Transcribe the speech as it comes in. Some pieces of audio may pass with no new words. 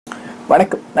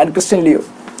வணக்கம், நான் Kristen Leo.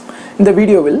 இந்த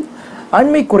வீடியோவில்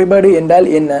ஆண்மை குறைபாடு என்றால்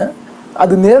என்ன,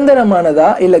 அது நிரந்தரமானதா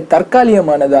இல்லை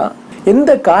தற்காலிகமானதா,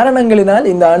 எந்த காரணங்களினால்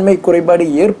இந்த ஆண்மை குறைபாடு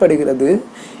ஏற்படுகிறது,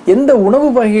 எந்த உணவு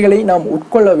வகைகளை நாம்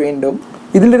உட்கொள்ள வேண்டும்,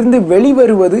 இதிலிருந்து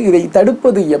வெளிவருவது, இதை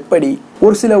தடுப்பது எப்படி,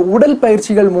 ஒரு சில உடல்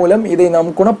பயிற்சிகள் மூலம் இதை நாம்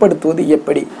குணப்படுத்துவது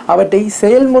எப்படி, அவற்றை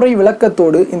செயல்முறை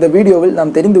விளக்கத்தோடு இந்த வீடியோவில்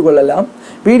நாம் தெரிந்து கொள்ளலாம்.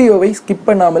 வீடியோவை ஸ்கிப்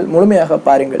பண்ணாமல் முழுமையாக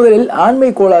பாருங்கள். முதலில்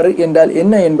ஆண்மை கோளாறு என்றால்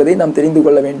என்ன என்பதை நாம் தெரிந்து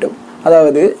கொள்ள வேண்டும்.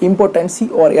 அதாவது impotency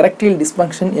or erectile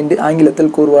dysfunction என்று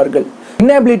ஆங்கிலத்தில் கூறுவார்கள்.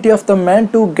 Inability of the man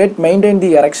to get maintain the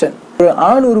erection. ஒரு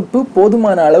ஆண் உறுப்பு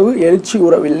போதுமான அளவு எழுச்சி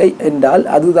உறவில்லை என்றால்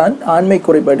அதுதான் ஆண்மை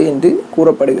குறைபாடு என்று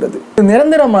கூறப்படுகிறது. இது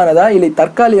நிரந்தரமானதா இல்லை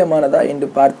தற்காலிகமானதா என்று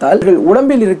பார்த்தால்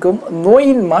உடம்பில் இருக்கும்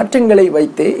நோயின் மாற்றங்களை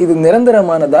வைத்தே இது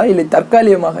நிரந்தரமானதா இல்லை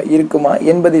தற்காலிகமாக இருக்குமா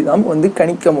என்பதை நாம்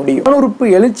கணிக்க முடியும். ஆண் உறுப்பு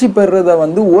எழுச்சி பெறுறத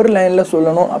ஒரு லைன்ல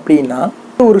சொல்லணும் அப்படின்னா,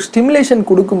 ஒரு ஸ்டிமுலேஷன்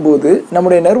கொடுக்கும்போது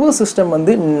நம்முடைய நர்வஸ் சிஸ்டம்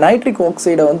நைட்ரிக்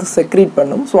ஆக்சைடை செக்ரீட்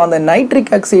பண்ணும். ஸோ அந்த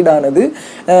நைட்ரிக் ஆக்சைடானது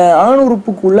ஆண்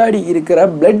உறுப்புக்கு உள்ளாடி இருக்கிற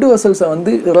பிளட்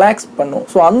வெசல்ஸை ரிலாக்ஸ் பண்ணும்.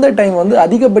 ஸோ அந்த டைம்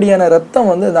அதிகப்படியான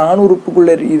ரத்தம் அந்த ஆண்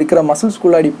உறுப்புக்குள்ளே இருக்கிற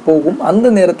மசில்ஸ்குள்ளாடி போகும். அந்த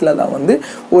நேரத்தில் தான்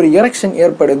ஒரு எரெக்ஷன்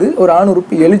ஏற்படுது, ஒரு ஆண்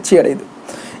உறுப்பு எழுச்சி அடையுது.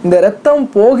 இந்த ரத்தம்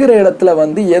போகிற இடத்துல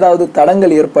ஏதாவது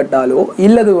தடங்கள் ஏற்பட்டாலோ,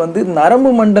 இல்லது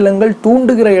நரம்பு மண்டலங்கள்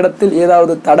தூண்டுகிற இடத்தில்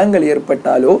ஏதாவது தடங்கள்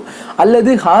ஏற்பட்டாலோ,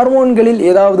 அல்லது ஹார்மோன்களில்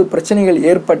ஏதாவது பிரச்சனைகள்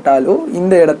ஏற்பட்டாலோ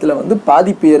இந்த இடத்துல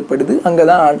பாதிப்பு ஏற்படுது.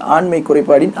 அங்கதான் ஆண்மை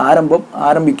குறைபாடின்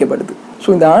ஆரம்பிக்கப்படுது.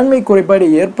 ஸோ இந்த ஆண்மை குறைபாடு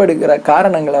ஏற்படுகிற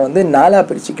காரணங்களை நாலா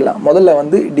பிரிச்சுக்கலாம். முதல்ல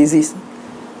டிசீஸ்,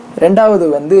 ரெண்டாவது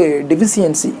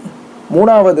டிஃபிஷியன்சி,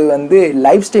 மூணாவது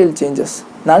லைஃப் ஸ்டைல் சேஞ்சஸ்,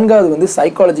 நான்காவது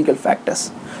சைக்காலஜிக்கல் ஃபேக்டர்ஸ்.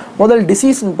 முதல்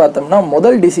டிசீஸ்ன்னு பார்த்தோம்னா,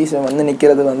 முதல் டிசீஸ்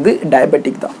நிற்கிறது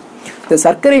டயபெட்டிக் தான். இந்த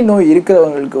சர்க்கரை நோய்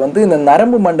இருக்கிறவங்களுக்கு இந்த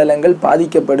நரம்பு மண்டலங்கள்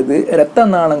பாதிக்கப்படுது, இரத்த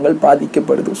நாளங்கள்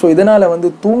பாதிக்கப்படுது. ஸோ இதனால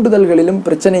தூண்டுதல்களிலும்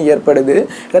பிரச்சனை ஏற்படுது.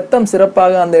 ரத்தம்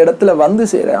சிறப்பாக அந்த இடத்துல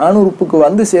ஆண்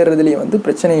உறுப்புக்கு சேர்றதுலேயும்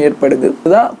பிரச்சனை ஏற்படுது.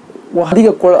 இதுதான்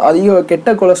அதிக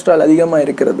கெட்ட கொலஸ்ட்ரால் அதிகமாக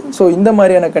இருக்கிறது. ஸோ இந்த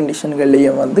மாதிரியான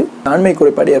கண்டிஷன்கள்லேயும் ஆண்மை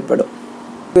குறைபாடு ஏற்படும்.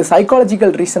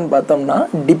 சைக்காலஜிக்கல் ரீசன் பார்த்தோம்னா,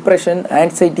 டிப்ரெஷன்,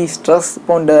 ஆன்சைட்டி, ஸ்ட்ரெஸ்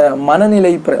போன்ற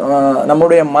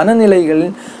நம்முடைய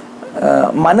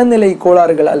மனநிலை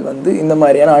கோளாறுகளால் இந்த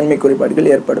மாதிரியான ஆண்மை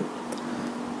குறைபாடுகள் ஏற்படும்.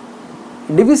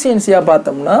 டிஃபிஷியன்சியாக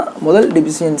பார்த்தோம்னா, முதல்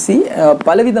டிஃபிஷியன்சி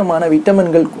பலவிதமான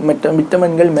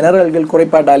விட்டமின்கள் மினரல்கள்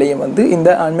குறைபாட்டாலேயும் இந்த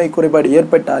ஆண்மை குறைபாடு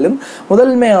ஏற்பட்டாலும்,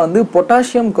 முதன்மையாக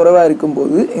பொட்டாசியம் குறைவாக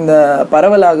இருக்கும்போது இந்த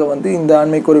பரவலாக இந்த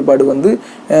ஆண்மை குறைபாடு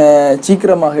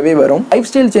சீக்கிரமாகவே வரும். லைஃப்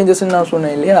ஸ்டைல் சேஞ்சஸ்ன்னு நான்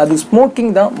சொன்னேன் இல்லையா, அது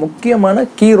ஸ்மோக்கிங் தான் முக்கியமான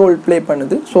கீ ரோல் ப்ளே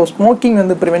பண்ணுது. ஸோ ஸ்மோக்கிங்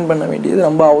ப்ரிவென்ட் பண்ண வேண்டியது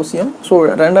ரொம்ப அவசியம். ஸோ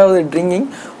ரெண்டாவது ட்ரிங்கிங்,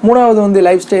 மூணாவது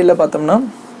லைஃப் ஸ்டைலில் பார்த்தோம்னா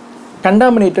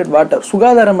கண்டாமினேட்டட் வாட்டர்,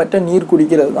 சுகாதாரமற்ற நீர்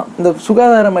குடிக்கிறது தான். இந்த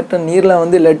சுகாதாரமற்ற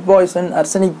நீரில் let poison,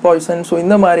 arsenic poison, so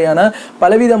இந்த மாதிரியான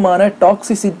பலவிதமான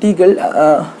டாக்ஸிசிட்டிகள்,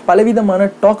 பலவிதமான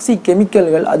டாக்ஸிக்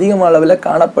கெமிக்கல்கள் அதிகமான அளவில்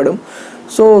காணப்படும்.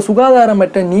 ஸோ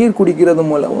சுகாதாரமற்ற நீர் குடிக்கிறது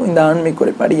மூலமும் இந்த ஆண்மை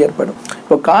குறைபாடு ஏற்படும்.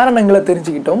 இப்போ காரணங்களை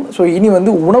தெரிஞ்சுக்கிட்டோம். ஸோ இனி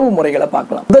உணவு முறைகளை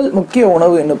பார்க்கலாம். முதல் முக்கிய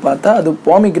உணவு என்ன பார்த்தா அது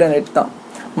பாமிகிரானேட் தான்,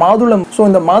 மாதுளம். ஸோ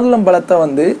இந்த மாதுளம் பழத்தை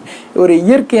ஒரு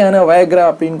இயற்கையான வயக்ரா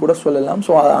அப்படின்னு கூட சொல்லலாம்.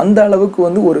 ஸோ அந்த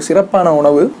அளவுக்கு ஒரு சிறப்பான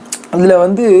உணவு.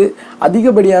 அதில்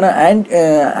அதிகப்படியான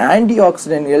ஆன்டி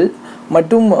ஆக்சிடென்ட்கள்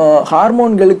மற்றும்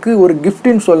ஹார்மோன்களுக்கு ஒரு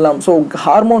கிஃப்ட்னு சொல்லலாம். ஸோ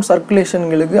ஹார்மோன்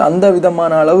சர்க்குலேஷன்களுக்கு அந்த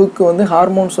விதமான அளவுக்கு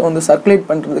ஹார்மோன்ஸை சர்க்குலேட்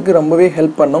பண்ணுறதுக்கு ரொம்பவே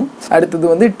ஹெல்ப் பண்ணும்.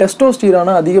 அடுத்தது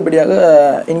டெஸ்டோஸ்டிரானை அதிகப்படியாக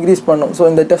இன்க்ரீஸ் பண்ணும். ஸோ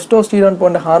இந்த டெஸ்டோஸ்டிரான்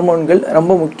போன்ற ஹார்மோன்கள்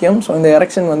ரொம்ப முக்கியம். ஸோ இந்த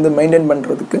எரெக்ஷன் மெயின்டைன்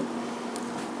பண்ணுறதுக்கு.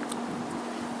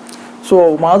 ஸோ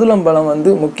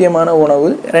மாதுளம்பழம் முக்கியமான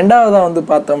உணவு. ரெண்டாவதாக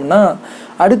பார்த்தோம்னா,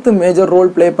 அடுத்து மேஜர் ரோல்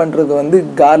ப்ளே பண்ணுறது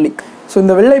கார்லிக். ஸோ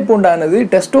இந்த வெள்ளை பூண்டானது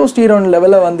டெஸ்டோஸ்டிரான்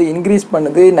லெவலை இன்க்ரீஸ்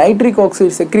பண்ணுது, நைட்ரிக்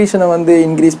ஆக்சைடு செக்ரீஷனை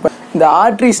இன்க்ரீஸ் பண்ணு, இந்த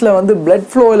ஆர்ட்ரிஸில் பிளட்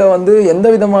ஃப்ளோவில் எந்த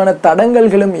விதமான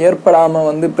தடங்கல்களும்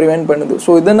ஏற்படாமல் ப்ரிவென்ட் பண்ணுது.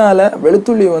 ஸோ இதனால்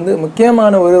வெளுத்துள்ளி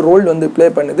முக்கியமான ஒரு ரோல் ப்ளே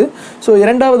பண்ணுது. ஸோ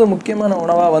இரண்டாவது முக்கியமான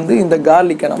உணவாக இந்த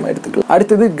கார்லிக்கை நம்ம எடுத்துக்கலாம்.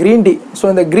 அடுத்தது க்ரீன் டீ. ஸோ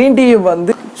இந்த க்ரீன் டீ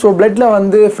ஸோ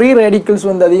பிளட்டில் ஃப்ரீ ரேடிக்கல்ஸ்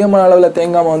அதிகமான அளவில்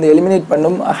தேங்காமல் எலிமினேட்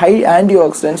பண்ணும், high anti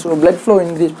oxidants, so blood flow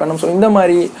increase பண்ணும். ஸோ இந்த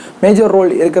மாதிரி மேஜர்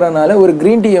ரோல் இருக்கிறனால ஒரு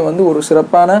க்ரீன் டீயை ஒரு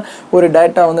சிறப்பான ஒரு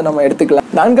டயட்டாக நம்ம எடுத்துக்கலாம்.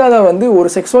 நான்காவது ஒரு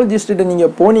செக்ஸாலஜிஸ்ட்டு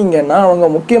நீங்கள் போனீங்கன்னா அவங்க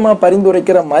முக்கியமாக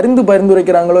மருந்து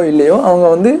பரிந்துரைக்கிறாங்களோ இல்லையோ,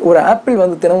 அவங்க ஒரு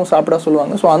ஆப்பிள் தினமும் சாப்பிட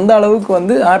சொல்லுவாங்க. ஸோ அந்த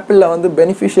அளவுக்கு ஆப்பிளில்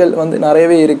பெனிஃபிஷியல்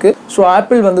நிறையவே இருக்குது. ஸோ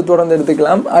ஆப்பிள் தொடர்ந்து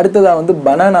எடுத்துக்கலாம். அடுத்ததாக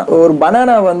பனானா. ஒரு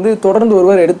பனானா தொடர்ந்து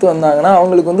ஒருவர் எடுத்து வந்தாங்கன்னா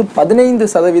அவங்களுக்கு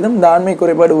 15% 50% இந்த ஆண்மை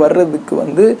குறைபாடு வர்றதுக்கு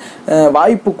வந்து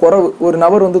வாய்ப்பு குறைவு. ஒரு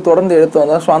நபர் வந்து தொடர்ந்து எடுத்து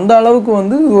வந்தால் ஸோ அந்த அளவுக்கு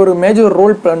வந்து ஒரு மேஜர்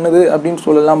ரோல் பண்ணுது அப்படின்னு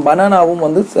சொல்லலாம். பனானாவும்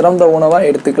வந்து சிறந்த உணவாக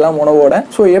எடுத்துக்கலாம் உணவோட.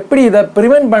 ஸோ எப்படி இதை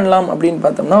ப்ரிவென்ட் பண்ணலாம் அப்படின்னு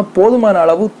பார்த்தோம்னா போதுமான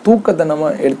அளவு தூக்கத்தை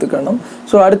நம்ம எடுத்துக்கணும்.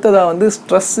 ஸோ அடுத்ததாக வந்து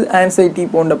ஸ்ட்ரெஸ், ஆன்சைட்டி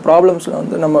போன்ற ப்ராப்ளம்ஸில்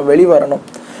வந்து நம்ம வெளிவரணும்.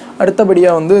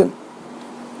 அடுத்தபடியாக வந்து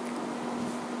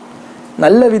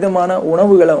நல்ல விதமான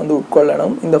உணவுகளை வந்து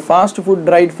உட்கொள்ளணும். இந்த ஃபாஸ்ட் ஃபுட்,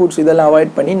 ட்ரைட் ஃபுட்ஸ் இதெல்லாம்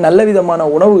அவாய்ட் பண்ணி நல்ல விதமான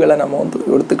உணவுகளை நம்ம வந்து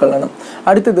எடுத்துக்கொள்ளணும்.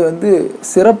 அடுத்தது வந்து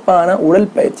சிறப்பான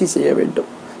உடற்பயிற்சி செய்ய வேண்டும்.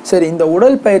 சரி, இந்த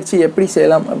உடற்பயிற்சி எப்படி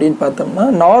செய்யலாம் அப்படின்னு பார்த்தோம்னா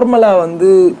நார்மலாக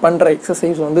வந்து பண்ணுற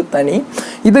எக்ஸசைஸ் வந்து தனி.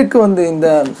 இதுக்கு வந்து இந்த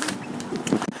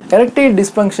எரெக்டைல்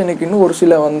டிஸ்ஃபங்க்ஷனுக்கு இன்னும் ஒரு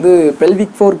சில வந்து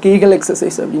பெல்விக் ஃப்ளோர் கீகல்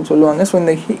எக்ஸசைஸ் அப்படின்னு சொல்லுவாங்க. ஸோ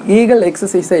இந்த கீகல்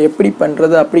எக்ஸசைஸை எப்படி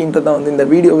பண்ணுறது அப்படின்றத வந்து இந்த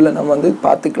வீடியோவில் நம்ம வந்து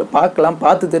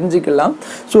பார்த்து தெரிஞ்சுக்கலாம்.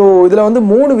 ஸோ இதில் வந்து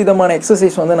 3 விதமான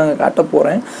எக்ஸசைஸ் வந்து நாங்கள் காட்ட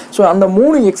போகிறேன். ஸோ அந்த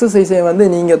 3 எக்ஸசைஸை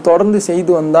வந்து நீங்கள் தொடர்ந்து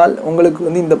செய்து வந்தால் உங்களுக்கு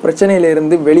வந்து இந்த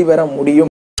பிரச்சனையிலிருந்து வெளிவர முடியும்.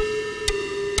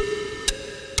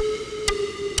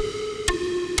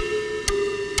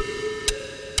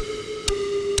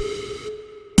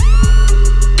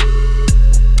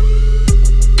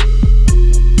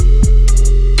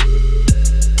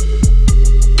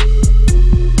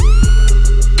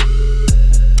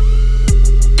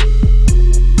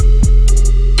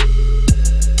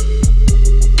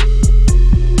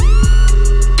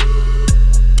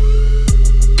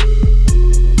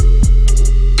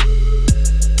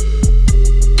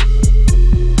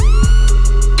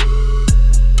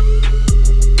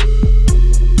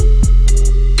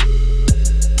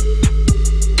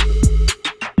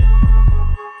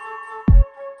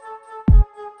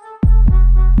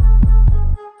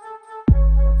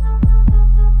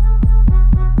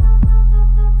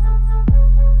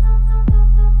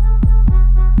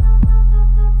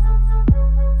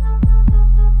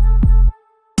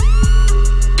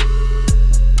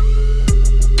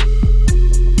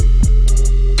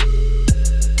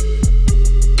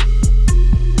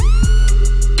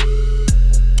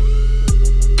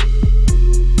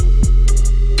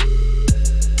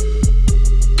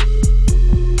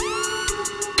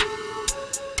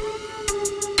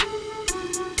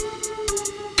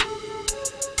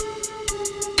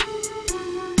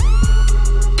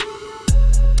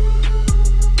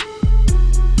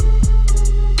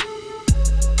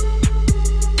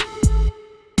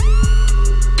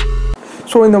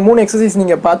 ஸோ இந்த 3 எக்ஸசைஸ்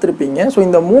நீங்கள் பார்த்துருப்பீங்க. ஸோ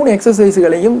இந்த 3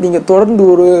 எக்ஸசைஸ்களையும் நீங்கள் தொடர்ந்து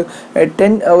ஒரு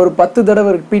 10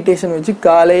 தடவை ரிப்பீட்டேஷன் வச்சு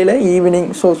காலையில், ஈவினிங்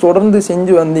ஸோ தொடர்ந்து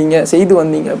செய்து வந்தீங்க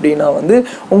அப்படின்னா வந்து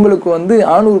உங்களுக்கு வந்து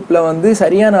ஆணுறுப்பில் வந்து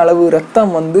சரியான அளவு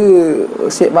ரத்தம் வந்து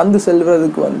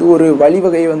செல்வதற்கு வந்து ஒரு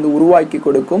வழிவகையை வந்து உருவாக்கி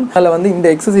கொடுக்கும். அதில் வந்து இந்த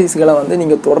எக்ஸசைஸ்களை வந்து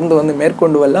நீங்கள் தொடர்ந்து வந்து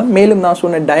மேற்கொண்டு வரலாம். மேலும் நான்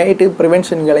சொன்ன டயட்டு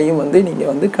ப்ரிவென்ஷன்களையும் வந்து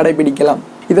நீங்கள் வந்து கடைபிடிக்கலாம்.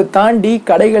 இதை தாண்டி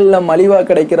கடைகளில் மலிவாக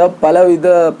கிடைக்கிற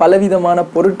பலவிதமான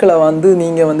பொருட்களை வந்து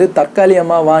நீங்கள் வந்து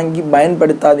தற்காலிகமாக வாங்கி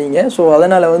பயன்படுத்தாதீங்க. ஸோ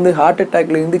அதனால் வந்து ஹார்ட்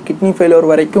அட்டாக்லேருந்து கிட்னி ஃபெயிலியர்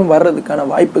வரைக்கும் வர்றதுக்கான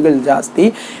வாய்ப்புகள் ஜாஸ்தி.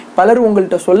 பலர்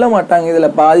உங்கள்கிட்ட சொல்ல மாட்டாங்க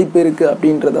இதில் பாதிப்பு இருக்குது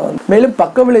அப்படின்றத வந்து. மேலும்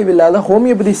பக்க விளைவில்லாத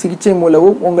ஹோமியோபதி சிகிச்சை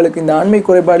மூலமும் உங்களுக்கு இந்த ஆண்மை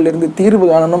குறைபாடிலிருந்து தீர்வு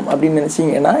காணணும் அப்படின்னு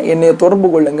நினச்சிங்கன்னா என்னை தொடர்பு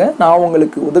கொள்ளுங்க. நான்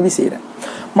உங்களுக்கு உதவி செய்கிறேன்.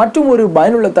 மற்றும் ஒரு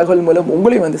பயனுள்ள தகவல் மூலம்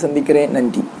உங்களை வந்து சந்திக்கிறேன்.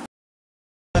 நன்றி.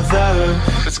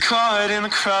 It's caught in the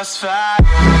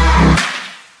crossfire.